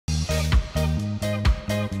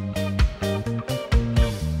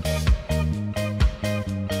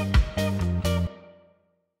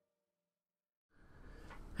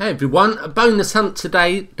everyone, a bonus hunt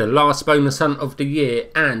today, the last bonus hunt of the year,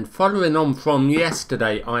 and following on from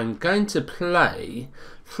yesterday I'm going to play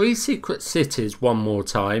 3 Secret Cities one more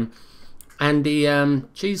time and the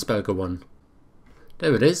cheeseburger one.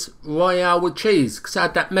 There it is, Royale with cheese, because I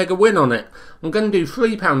had that mega win on it. I'm going to do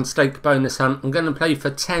 £3 stake bonus hunt. I'm going to play for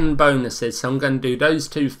 10 bonuses, so I'm going to do those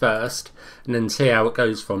 2 first and then see how it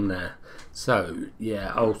goes from there. So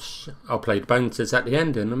yeah, I'll play the bonuses at the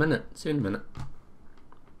end in a minute. See you in a minute.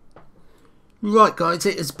 Right guys,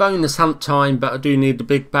 it is bonus hunt time, but I do need a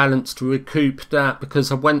big balance to recoup that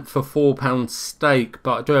because I went for £4 stake,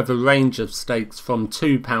 but I do have a range of stakes from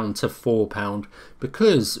 £2 to £4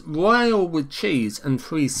 because Royale with cheese and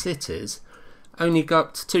 3 cities only go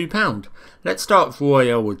up to £2. Let's start with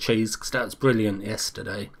Royale with cheese because that was brilliant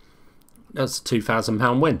yesterday. That was a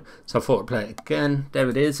 £2,000 win, so I thought I'd play it again. There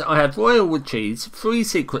it is. I have Royale with cheese, 3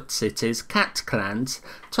 Secret Cities, Cat Clans,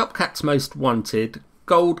 Top Cats Most Wanted,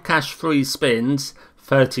 Gold Cash Freespins,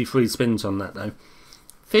 30 free spins on that though.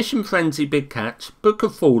 Fish and Frenzy Big Catch, Book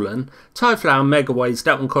of Fallen, Flower Megaways,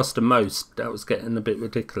 that one cost the most, that was getting a bit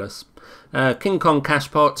ridiculous. King Kong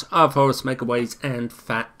Cashpots, Horus Megaways and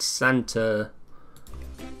Fat Santa.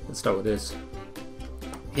 Let's start with this.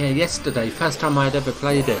 Yeah, yesterday, first time I'd ever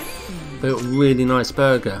played it. Built a really nice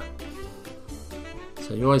burger.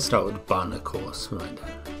 So you always start with a bun, of course, right?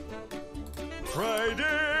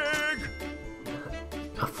 Friday!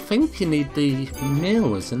 I think you need the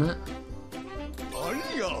meal, isn't it?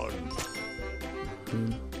 Onion!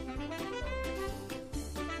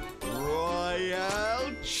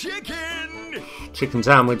 Royale chicken! Chicken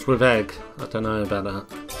sandwich with egg. I don't know about that.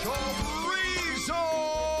 Chorizo!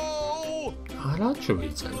 I like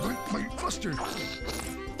chorizo. My mustard!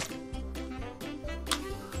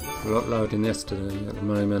 We're uploading yesterday at the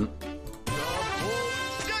moment.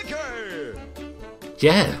 Double-decker!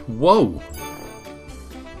 Yeah, whoa!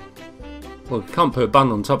 Well, you can't put a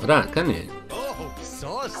bun on top of that, can you? Oh,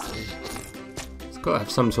 saucy! It's got to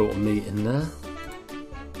have some sort of meat in there.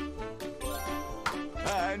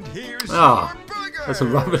 And here's Ah, your burger! that's a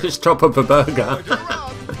rubbish top of a burger.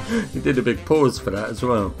 You did a big pause for that as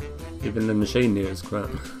well. Even the machine knew it was crap.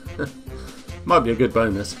 Might be a good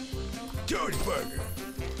bonus. Dirty burger!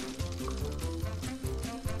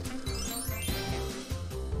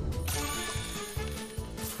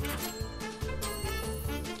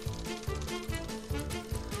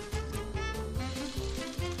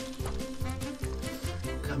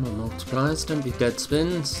 Come on, multipliers, don't be dead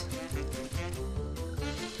spins.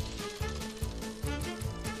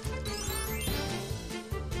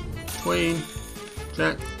 Queen,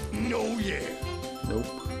 Jack. No, yeah! Nope.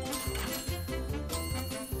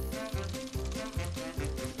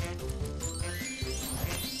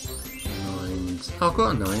 Nines. Oh, I've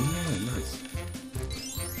got a 9. Yeah, nice.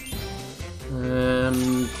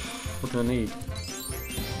 What do I need?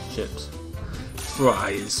 Chips.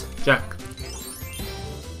 Fries. Jack.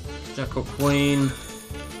 Jack or Queen.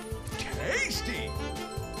 Tasty!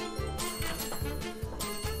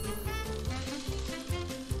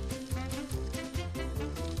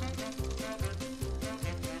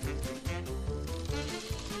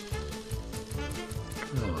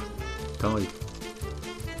 Oh, died.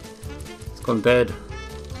 It's gone dead.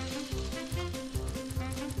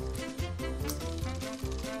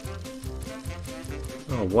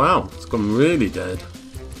 Oh wow, it's gone really dead.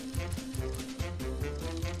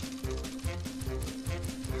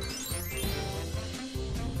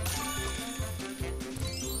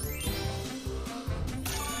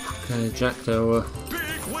 Okay, Jack Tower,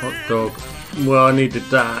 hot dog. Well, I needed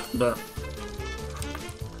that, but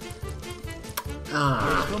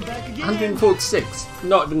 146.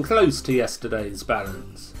 Not even close to yesterday's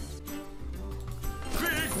balance.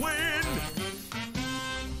 Big win!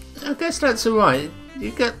 I guess that's alright.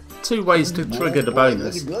 You get 2 ways to trigger the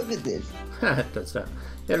bonus. Look at this. That's that.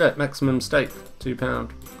 Yeah, look, maximum stake, £2.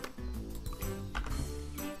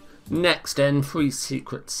 Next then, 3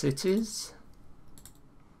 Secret Cities.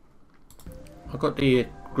 I got the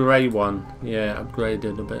grey one. Yeah,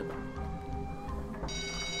 upgraded a bit.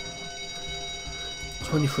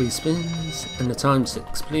 23 spins and the time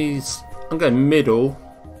 6, please. I'm going middle.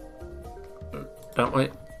 That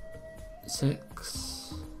way.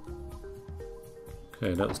 6.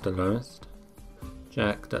 Okay, that was the lowest.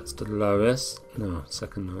 Jack, that's the lowest. No,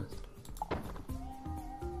 second lowest.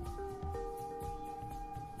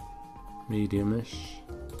 Medium-ish.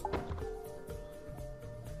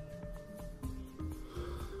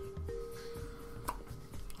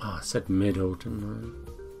 Oh, I said middle, didn't I?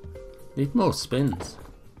 Need more spins.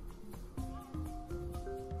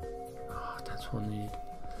 Oh, that's what I need.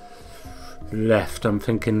 Left, I'm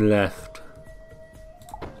thinking left.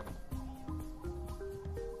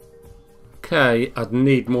 Okay, I'd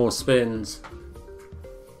need more spins.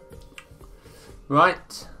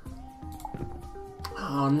 Right.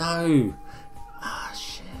 Oh no. Ah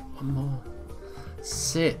shit, one more.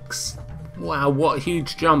 6. Wow, what a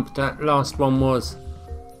huge jump that last one was.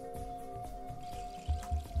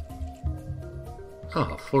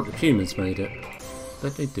 Oh, I thought the humans made it.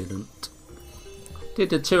 But they didn't.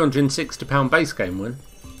 Did a £260 base game win?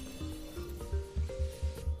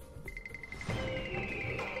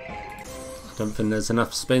 I don't think there's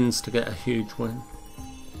enough spins to get a huge win.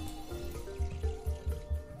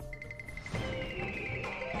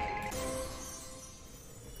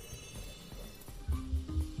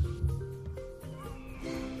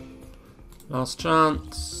 Last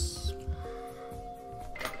chance.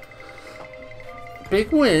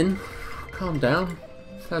 Big win. Calm down.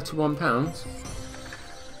 £31.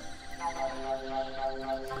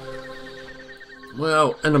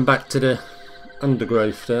 Well, and I'm back to the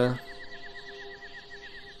undergrowth there.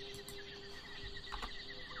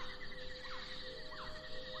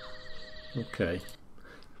 Okay.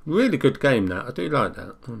 Really good game that. I do like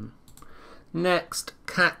that. Next,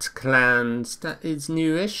 Cat Clans. That is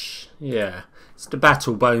newish. Yeah. It's the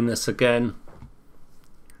battle bonus again.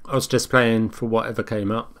 I was just playing for whatever came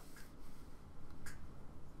up.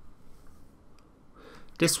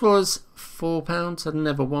 This was £4. I'd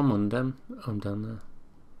never won one of them. I'm done there.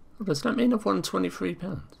 Oh, does that mean I've won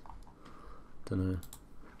 £23? Don't know.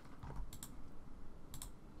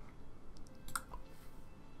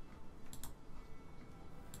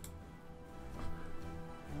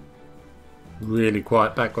 Really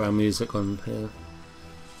quiet background music on here.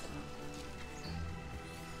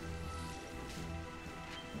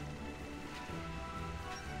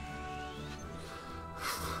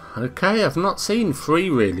 Okay, I've not seen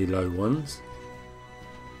 3 really low ones.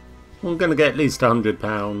 I'm going to get at least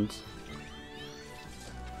 £100.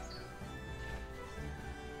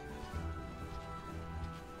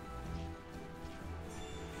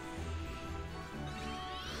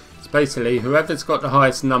 It's basically whoever's got the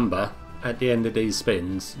highest number at the end of these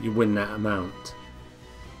spins, you win that amount.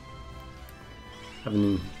 Haven't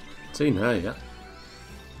even seen her yet.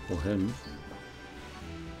 Or him.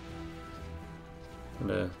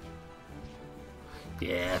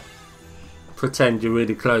 Yeah. Pretend you're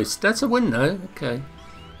really close. That's a win though. Okay.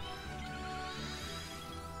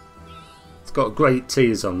 It's got great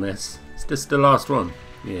teas on this. Is this the last one?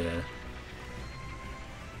 Yeah.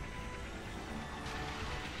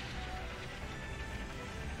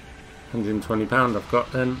 £120 I've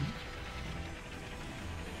got then.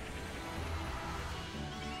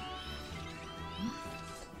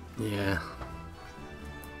 Yeah.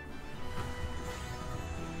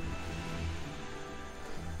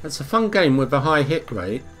 It's a fun game with a high hit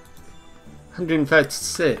rate.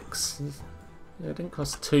 136. Yeah, it didn't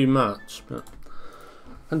cost too much, but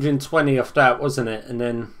 120 off that, wasn't it? And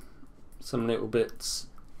then some little bits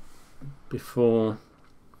before.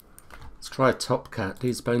 Let's try Top Cat.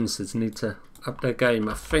 These bonuses need to up their game.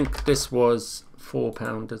 I think this was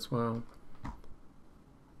 £4 as well.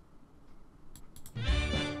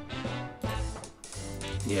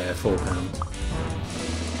 Yeah, £4.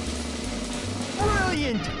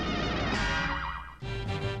 Brilliant!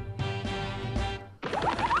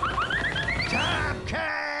 Top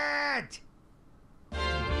Cat!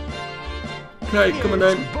 Okay, come on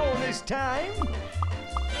then. Bonus time!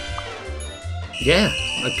 Yeah,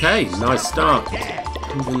 okay, nice start.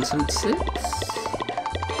 176.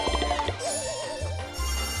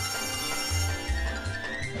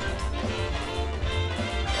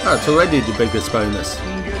 Oh, it's already the biggest bonus.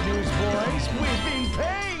 Good news, boys. We've been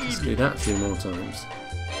paid! Let's do that a few more times.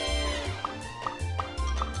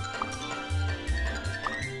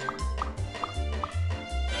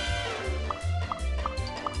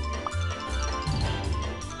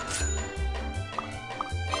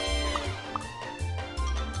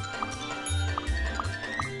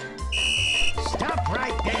 Stop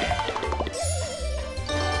right there!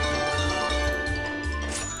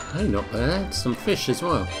 Hey, not bad. Some fish as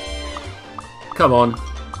well. Come on.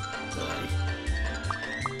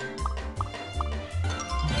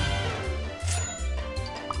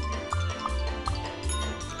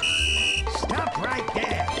 Stop right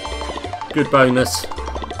there! Good bonus.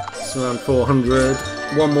 It's around 400.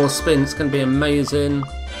 One more spin. It's going to be amazing.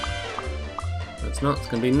 It's not. It's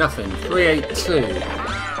going to be nothing. 382.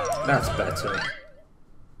 That's better.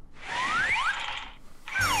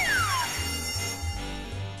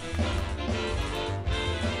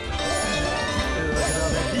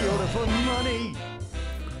 Beautiful money!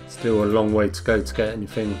 Still a long way to go to get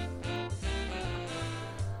anything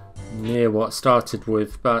near what I started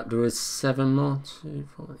with, but there is 7 more. 2,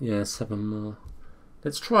 4, yeah, 7 more.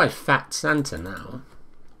 Let's try Fat Santa now.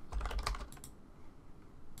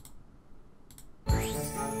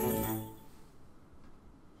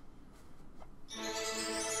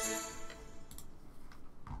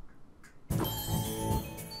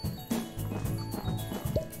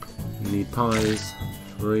 You need pies.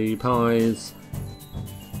 3 pies.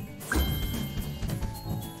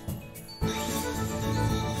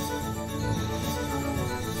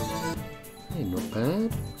 Hey, not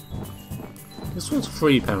bad. This one's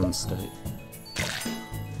 £3 steak.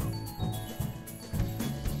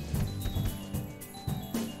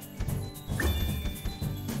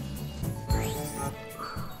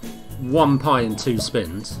 One pie in 2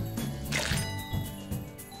 spins.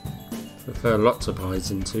 Prefer lots of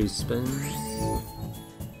pies in 2 spins.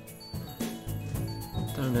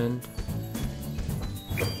 Don't end.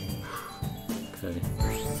 Okay.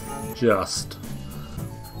 Just.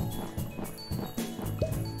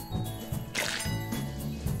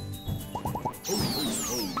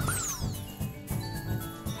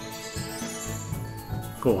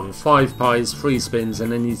 Go on, 5 pies, 3 spins,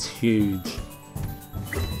 and then he's huge.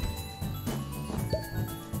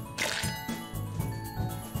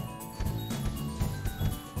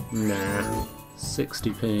 Nah,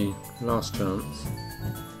 60p, last chance.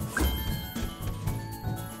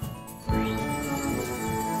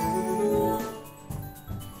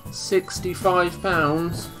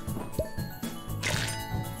 £65.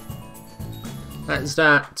 That's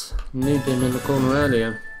that. Need him in the corner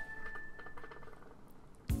earlier.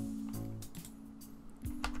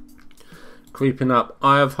 Creeping up.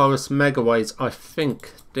 I have Horus Megaways. I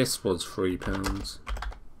think this was £3.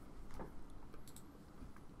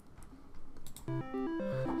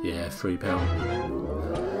 Yeah, £3.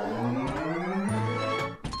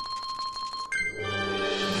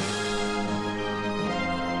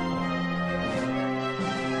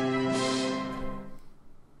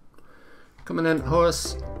 Coming in,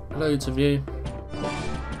 Horus. Loads of you.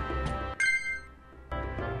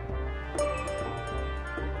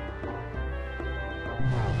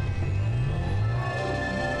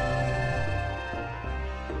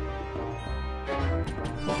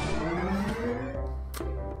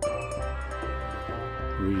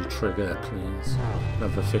 Re-trigger, please.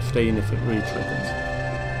 Another 15 if it re-triggers.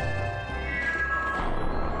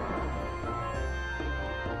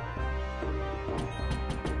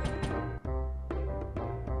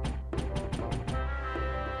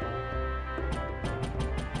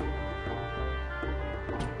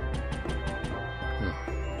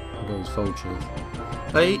 Those vultures.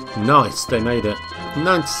 8. Nice, they made it.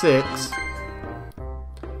 96.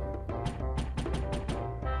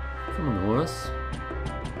 Come on, Horus.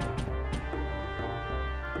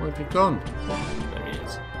 Where have you gone? There he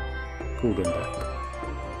is. Called him back.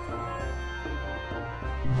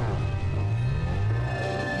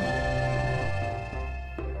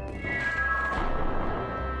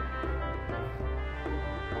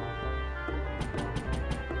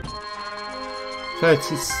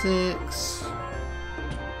 $36.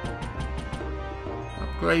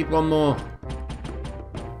 Upgrade one more.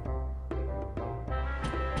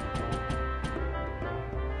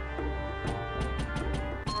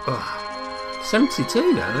 Oh,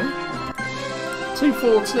 72 now, eh?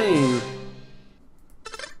 214.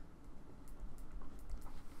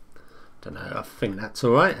 Don't know, I think that's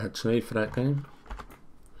alright actually for that game.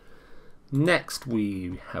 Next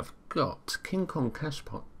we have got Kong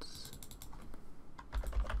Cashpots.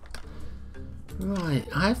 Right,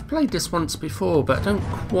 I've played this once before, but I don't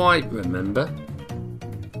quite remember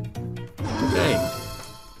the game.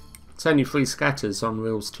 It's only 3 scatters on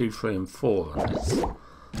reels 2, 3 and 4 on this.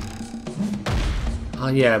 Oh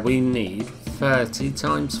yeah, we need 30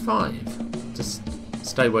 times 5. Just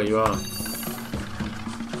stay where you are.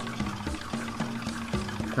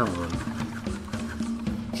 Come on.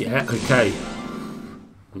 Yeah, okay.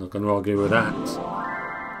 I'm not going to argue with that.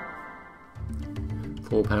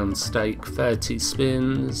 £4 stake, 30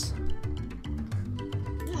 spins.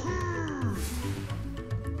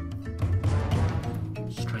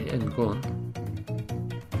 Straight in, go on.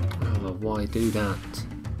 Oh, why do that?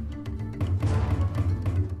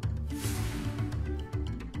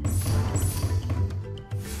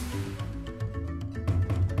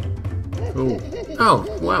 Ooh. Oh,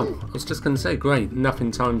 wow. I was just going to say, great,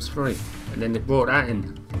 nothing times 3. And then it brought that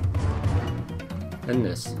in. And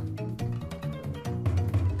this.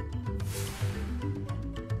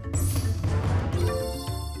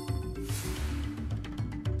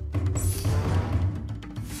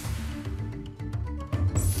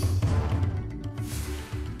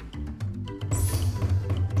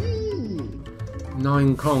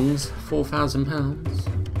 9 Kongs, £4,000.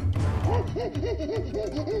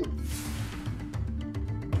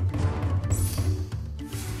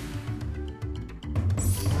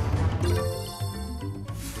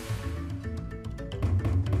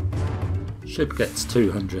 Ship gets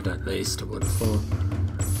 200 at least, I would have thought.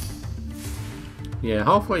 Yeah,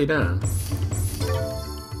 halfway down.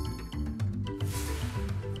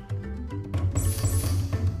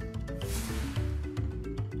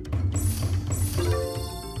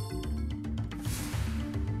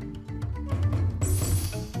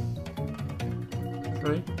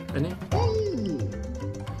 Any?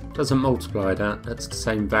 Doesn't multiply that, that's the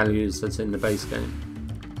same values as in the base game.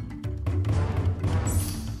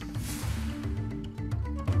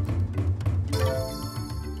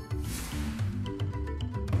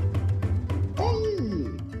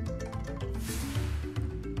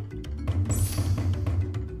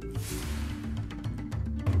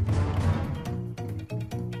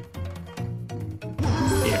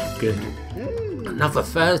 Yeah, good. Another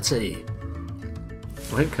 30.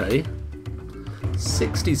 Okay,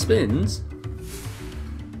 60 spins.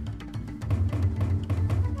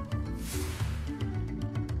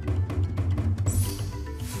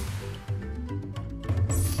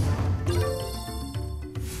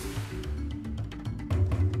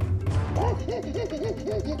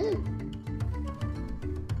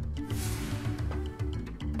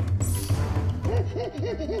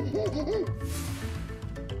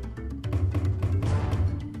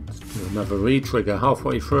 Another re-trigger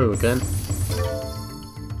halfway through again.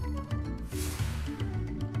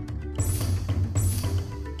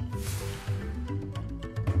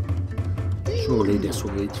 Surely this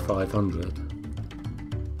will reach 500.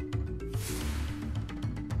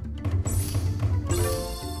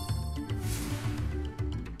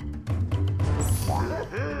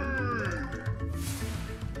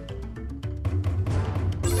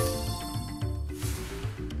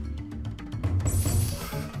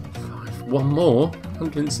 One more,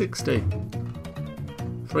 160.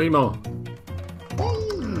 3 more.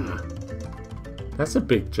 That's a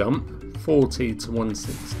big jump, 40 to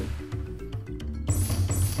 160.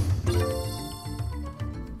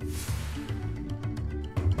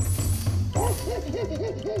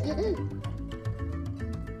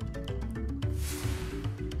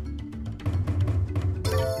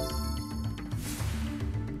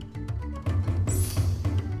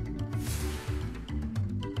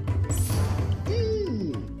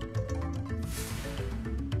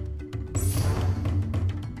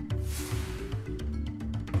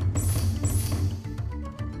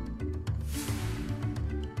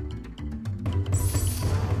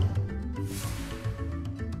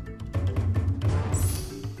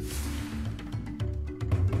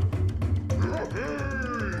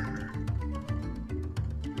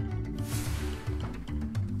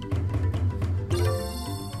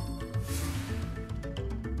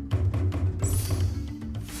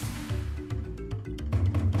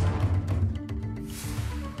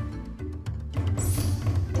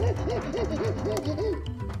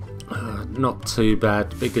 Not too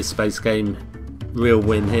bad. Biggest space game real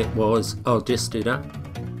win hit was, oh, just do that.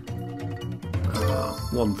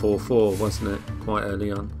 144, wasn't it? Quite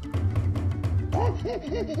early on.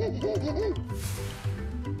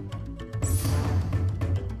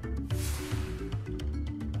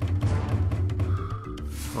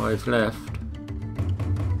 Five left.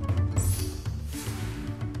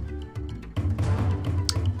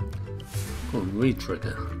 Go on,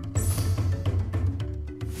 re-trigger.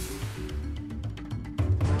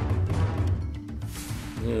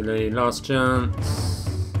 Nearly last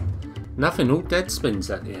chance. Nothing, all dead spins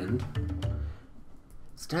at the end.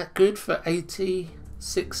 Is that good for 80,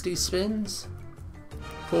 60 spins?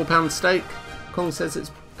 £4 stake. Kong says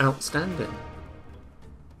it's outstanding.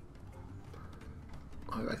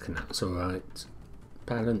 I reckon that's alright.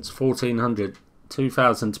 Balance 1400.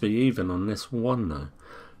 2000 to be even on this one though.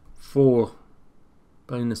 4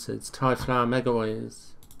 bonuses. Flower Megaways.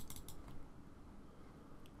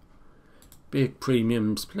 Big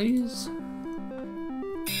premiums, please.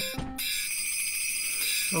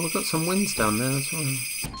 Oh, we've got some wins down there as well.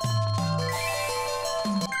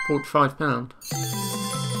 £45.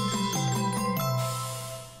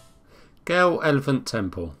 Gale Elephant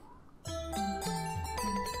Temple.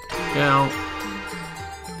 Gale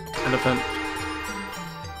Elephant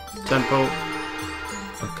Temple.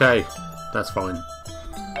 Okay, that's fine.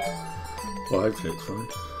 Well, hopefully it's fine.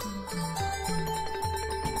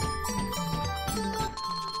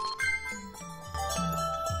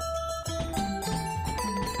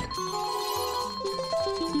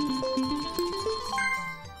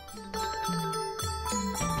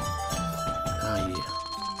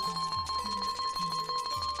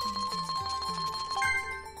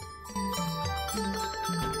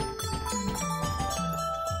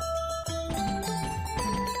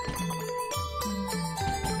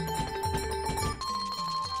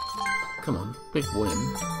 Big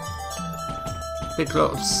win. Big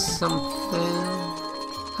lot of something.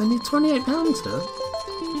 Only £28 now.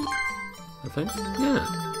 I think. Yeah.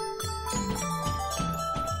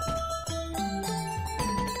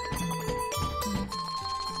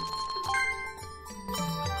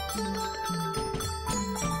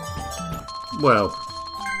 Well,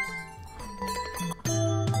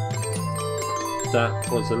 that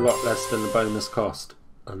was a lot less than the bonus cost.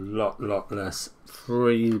 A lot less.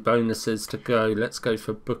 3 bonuses to go. Let's go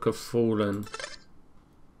for Book of Fallen.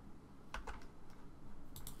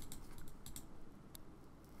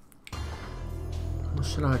 What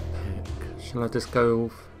should I pick? Shall I just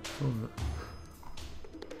go for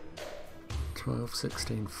 12,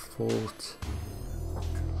 16, 40?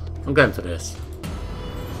 I'm going for this.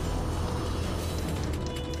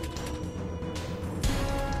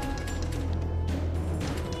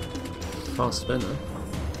 Fast spinner.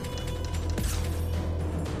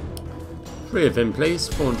 3 of him, please.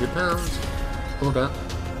 £400. Order.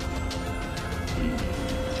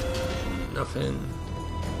 Nothing.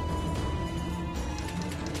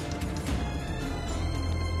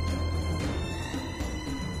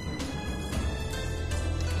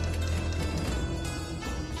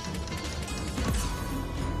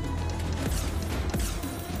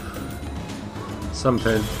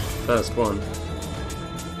 Something. First one.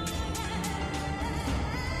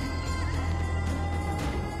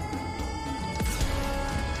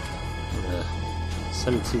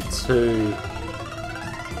 72.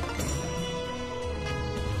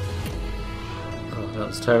 Oh, that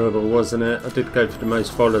was terrible, wasn't it? I did go for the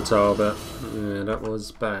most volatile, but yeah, that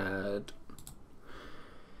was bad.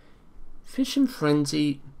 Fishing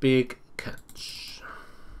Frenzy, big catch.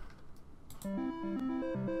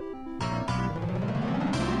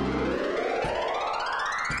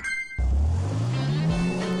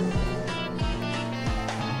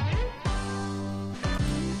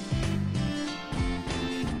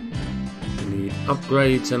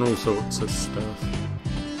 Upgrades and all sorts of stuff.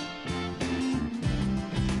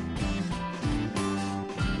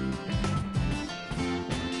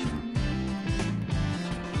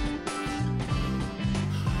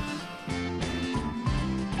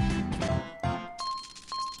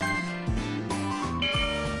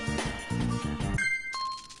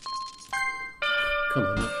 Come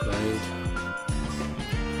on, upgrade.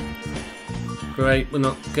 Great, we're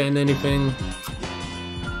not getting anything.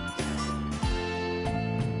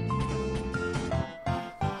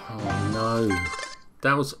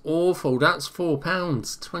 That was awful. That's £4.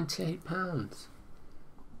 £28.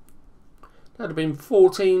 That'd have been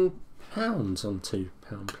 £14 on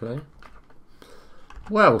 £2 play.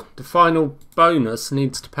 Well, the final bonus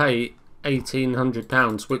needs to pay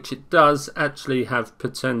 £1,800, which it does actually have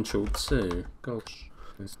potential to. Gosh.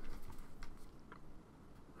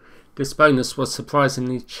 This bonus was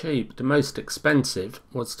surprisingly cheap. The most expensive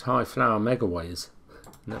was Thai Flower Megaways.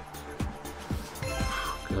 No.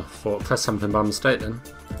 I thought I pressed something by mistake then.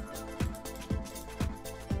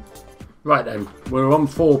 Right then, we're on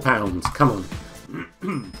 £4. Come on.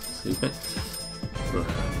 Excuse me. Right.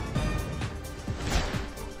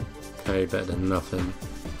 Okay, better than nothing.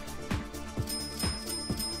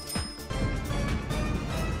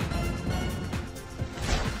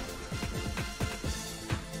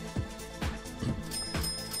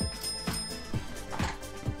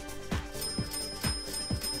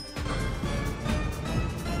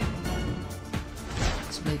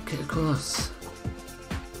 Make it across.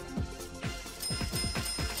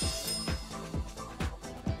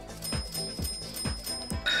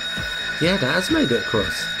 Yeah, that has made it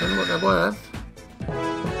across. Don't know what they're worth.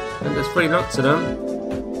 And there's 3 lots of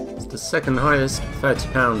them. It's the second highest,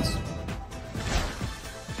 £30.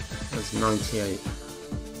 That's 98.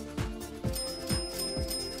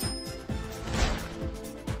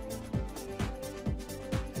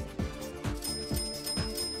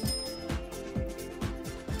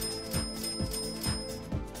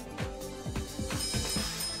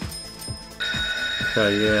 So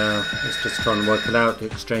yeah, let's just try and work it out. The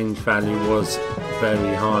exchange value was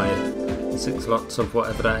very high. 6 lots of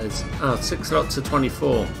whatever that is. 6 lots of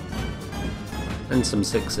 24. And some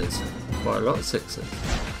 6s. Quite a lot of 6s.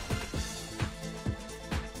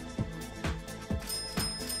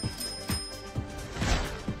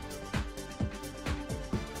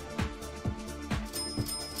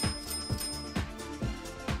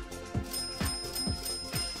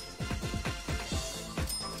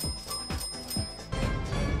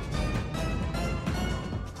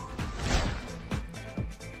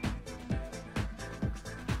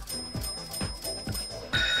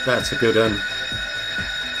 That's a good one.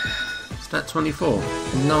 Is that 24?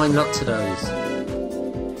 9 lots of those.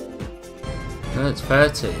 Oh, it's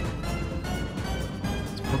 30.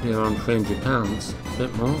 It's probably around £300, a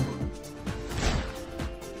bit more.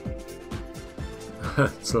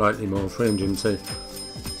 Slightly more, 302.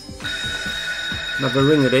 Another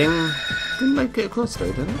ring-a-ding. Didn't make it across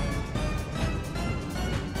though, did it?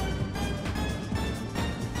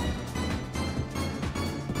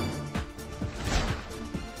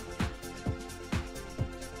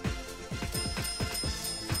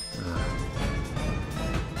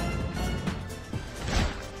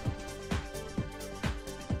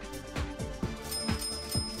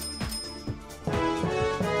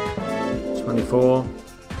 £24.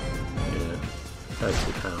 Yeah, £30.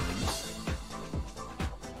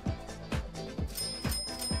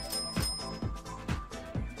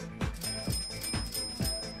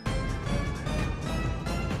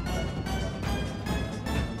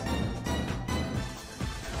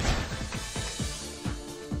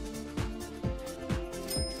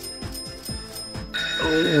 Oh,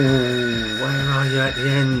 where are you at the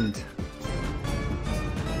end?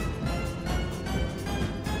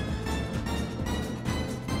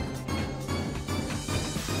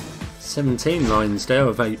 £17 lines there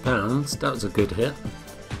of £8. That was a good hit.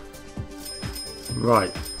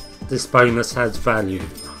 Right, this bonus has value.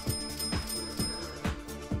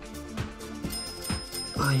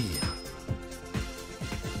 Aye.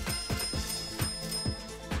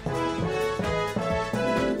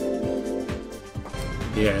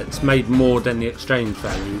 Yeah, it's made more than the exchange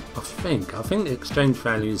value. I think the exchange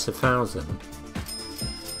value is 1,000.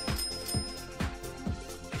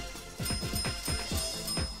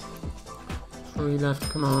 3 left,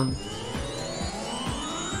 come on.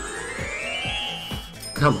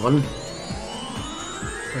 Come on.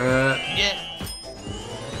 Yeah.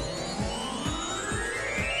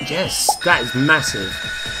 Yes, that is massive.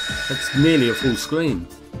 That's nearly a full screen.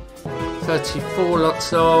 34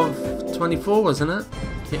 lots of 24, wasn't it?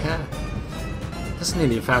 Yeah. That's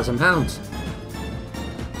nearly £1,000.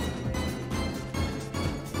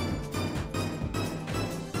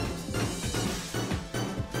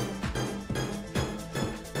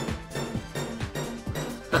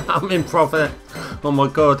 I'm in profit. Oh my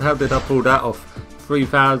god, how did I pull that off?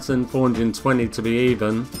 3,420 to be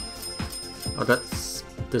even. Oh, this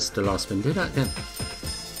is the last spin. Do that again.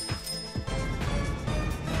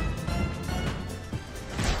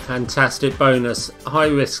 Fantastic bonus. High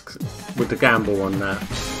risk with the gamble on that.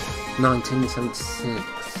 1976.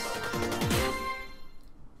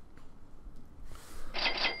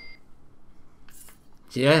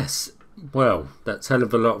 Yes. Well, that's a hell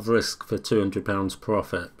of a lot of risk for £200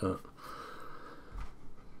 profit, but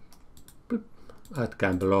I'd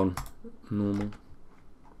gamble on normal.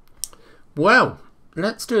 Well,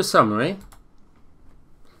 let's do a summary.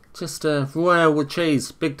 Just a Royale with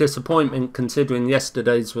cheese. Big disappointment considering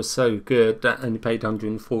yesterday's was so good. That only paid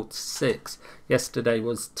 146. Yesterday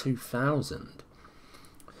was 2,000.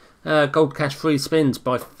 Gold Cash Freespins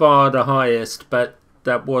by far the highest, but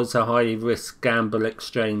that was a high risk gamble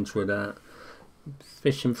exchange with that.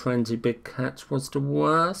 Fishing Frenzy Big Catch was the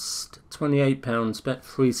worst. £28. Bet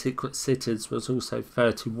 3 Secret Cities was also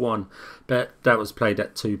 31. Bet that was played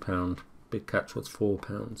at £2. Big Catch was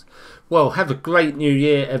 £4. Well, have a great new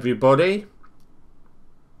year, everybody.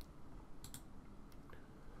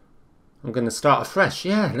 I'm going to start afresh.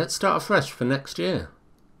 Yeah, let's start afresh for next year.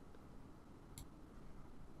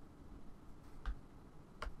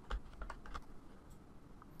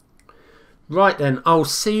 Right then, I'll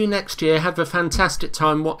see you next year. Have a fantastic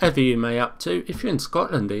time, whatever you may up to. If you're in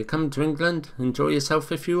Scotland or you're coming to England, enjoy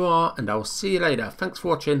yourself if you are, and I'll see you later. Thanks for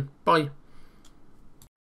watching. Bye.